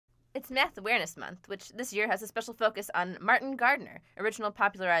It's Math Awareness Month, which this year has a special focus on Martin Gardner, original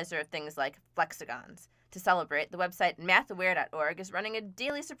popularizer of things like flexagons. To celebrate, the website mathaware.org is running a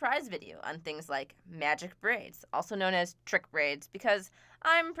daily surprise video on things like magic braids, also known as trick braids, because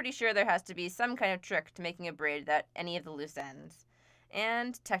I'm pretty sure there has to be some kind of trick to making a braid without any of the loose ends.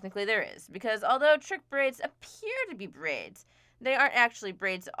 And technically there is, because although trick braids appear to be braids, they aren't actually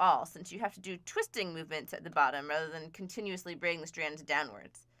braids at all, since you have to do twisting movements at the bottom rather than continuously braiding the strands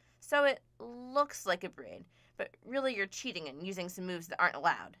downwards. So it looks like a braid, but really you're cheating and using some moves that aren't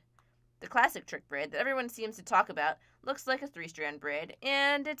allowed. The classic trick braid that everyone seems to talk about looks like a 3-strand braid,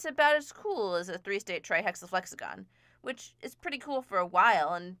 and it's about as cool as a 3-state trihexaflexagon, which is pretty cool for a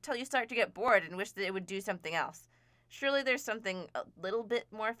while until you start to get bored and wish that it would do something else. Surely there's something a little bit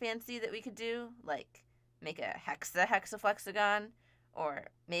more fancy that we could do, like make a hexaflexagon, or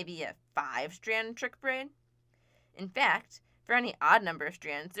maybe a 5-strand trick braid. In fact, for any odd number of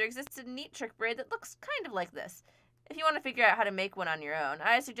strands, there exists a neat trick braid that looks kind of like this. If you want to figure out how to make one on your own,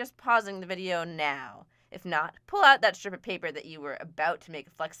 I suggest pausing the video now. If not, pull out that strip of paper that you were about to make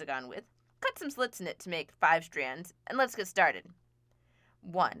a flexagon with, cut some slits in it to make 5 strands, and let's get started.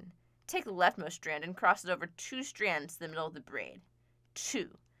 1. Take the leftmost strand and cross it over 2 strands to the middle of the braid. 2.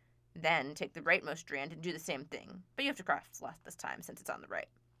 Then take the rightmost strand and do the same thing, but you have to cross left this time since it's on the right.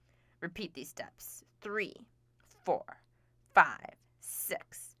 Repeat these steps. 3, 4, 5,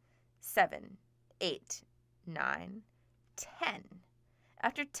 6, 7, 8, 9, 10.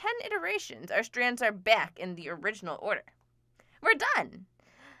 After 10 iterations, our strands are back in the original order. We're done!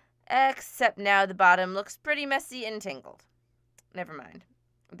 Except now the bottom looks pretty messy and tangled. Never mind.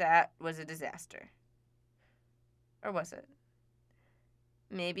 That was a disaster. Or was it?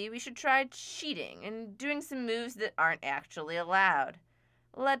 Maybe we should try cheating and doing some moves that aren't actually allowed.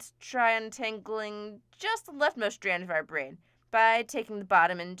 Let's try untangling just the leftmost strand of our braid by taking the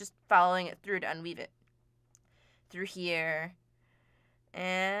bottom and just following it through to unweave it. Through here,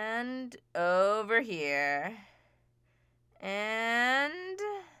 and over here, and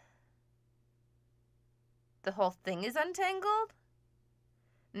the whole thing is untangled?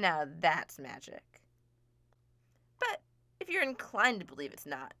 Now that's magic. But if you're inclined to believe it's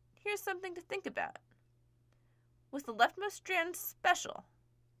not, here's something to think about. Was the leftmost strand special?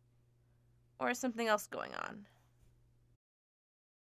 Or is something else going on?